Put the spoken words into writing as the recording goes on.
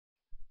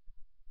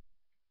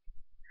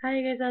Hi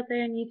you guys out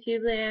there in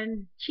YouTube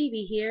land,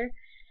 Chibi here,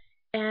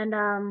 and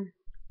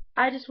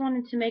I just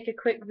wanted to make a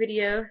quick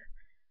video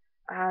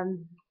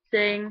um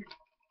saying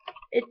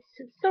it's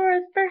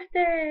Sora's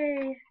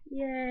birthday!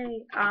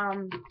 Yay!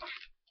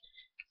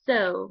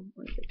 So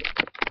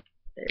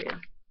there you go.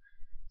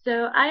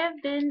 So I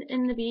have been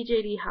in the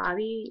BJD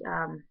hobby,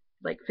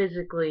 like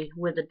physically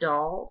with a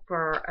doll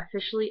for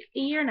officially a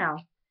year now.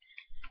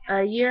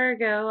 A year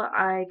ago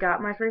I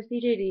got my first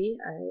BJD.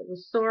 It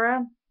was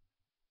Sora.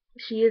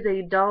 She is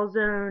a Doll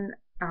Zone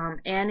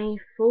Annie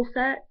full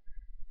set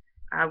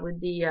with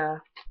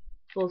the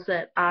full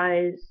set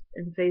eyes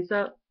and face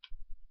up,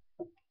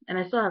 and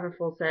I still have her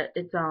full set.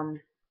 It's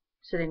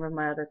sitting with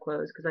my other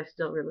clothes because I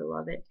still really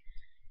love it.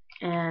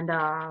 And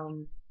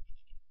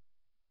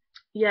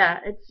yeah,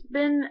 it's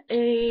been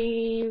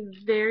a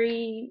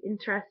very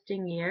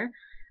interesting year.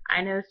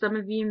 I know some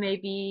of you may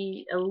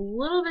be a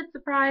little bit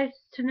surprised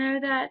to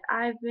know that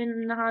I've been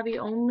in the hobby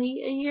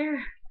only a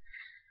year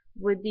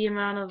with the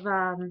amount of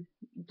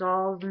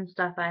dolls and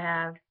stuff I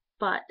have,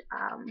 but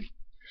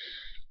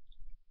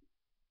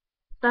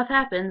stuff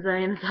happens. I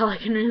mean, that's all I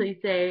can really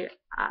say.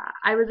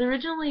 I was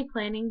originally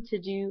planning to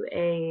do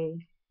a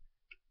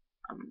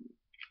um,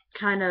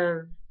 kind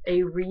of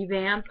a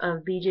revamp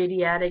of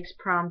BJD Addicts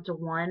Prom to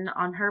 1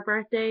 on her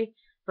birthday,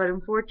 but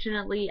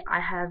unfortunately I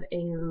have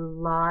a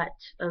lot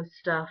of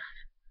stuff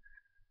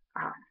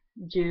um,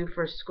 due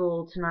for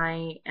school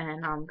tonight,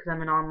 and because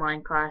I'm in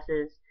online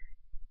classes,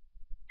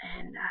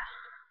 and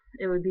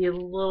it would be a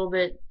little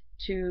bit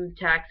too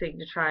taxing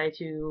to try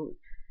to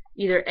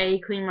either A,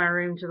 clean my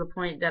room to the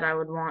point that I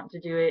would want to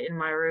do it in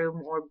my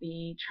room, or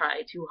B,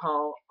 try to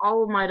haul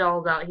all of my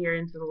dolls out here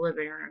into the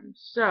living room.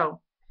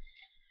 So,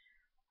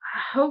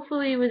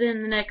 hopefully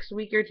within the next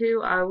week or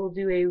two, I will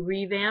do a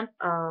revamp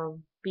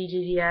of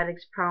BGD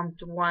Addicts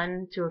Prompt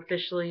 1 to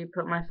officially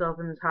put myself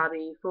in this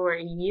hobby for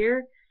a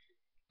year.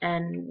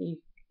 And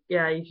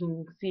yeah, you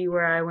can see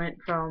where I went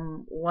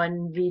from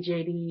one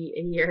VJD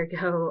a year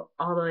ago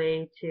all the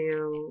way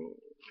to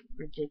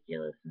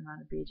ridiculous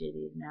amount of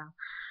BJDs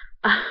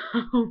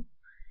now.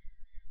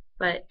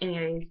 But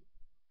anyways,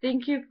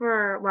 thank you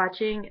for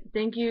watching.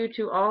 Thank you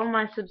to all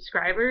my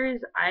subscribers.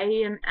 I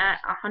am at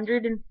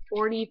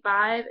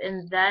 145,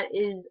 and that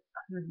is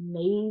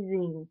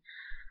amazing.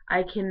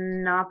 I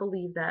cannot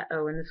believe that.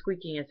 Oh, and the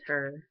squeaking is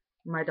her.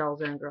 My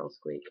Doll's Own girl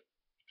squeak.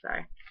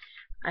 Sorry.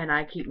 And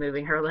I keep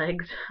moving her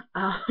legs.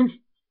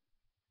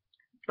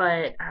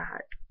 But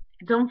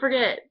don't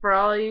forget, for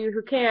all you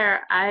who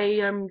care, I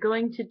am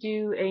going to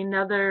do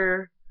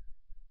another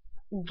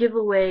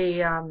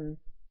giveaway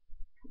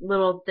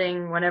little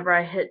thing whenever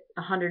I hit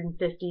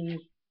 150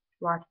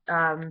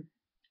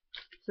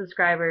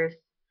 subscribers,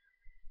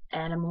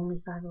 and I'm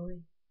only 5 away.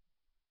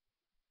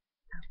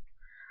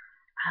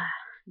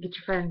 Get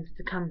your friends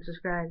to come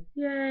subscribe.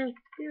 Yay,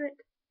 do it.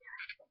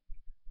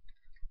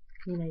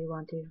 You know you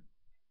want to.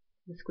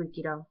 The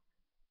squeaky doll.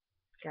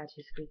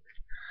 Gotcha, squeaks.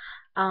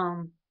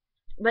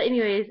 But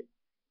anyways,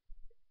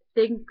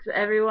 thanks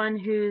everyone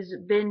who's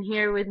been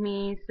here with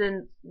me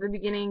since the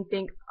beginning.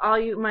 Thank all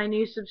you my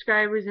new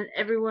subscribers and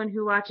everyone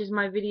who watches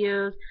my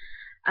videos.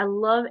 I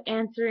love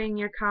answering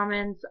your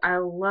comments. I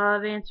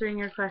love answering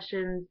your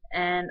questions,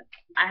 and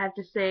I have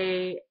to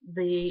say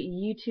the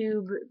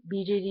YouTube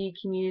BJD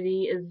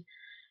community is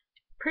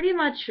pretty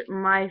much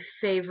my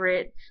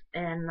favorite,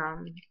 and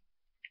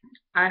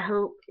I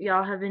hope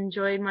y'all have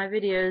enjoyed my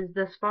videos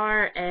thus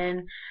far,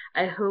 and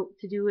I hope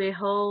to do a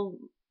whole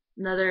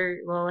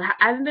another, well, I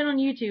haven't been on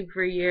YouTube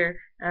for a year.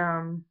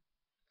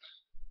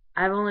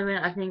 I've only been,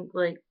 I think,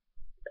 like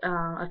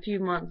a few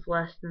months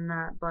less than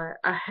that, but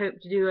I hope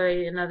to do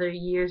another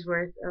year's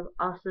worth of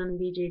awesome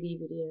BJD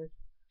videos.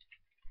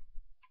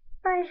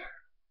 Bye.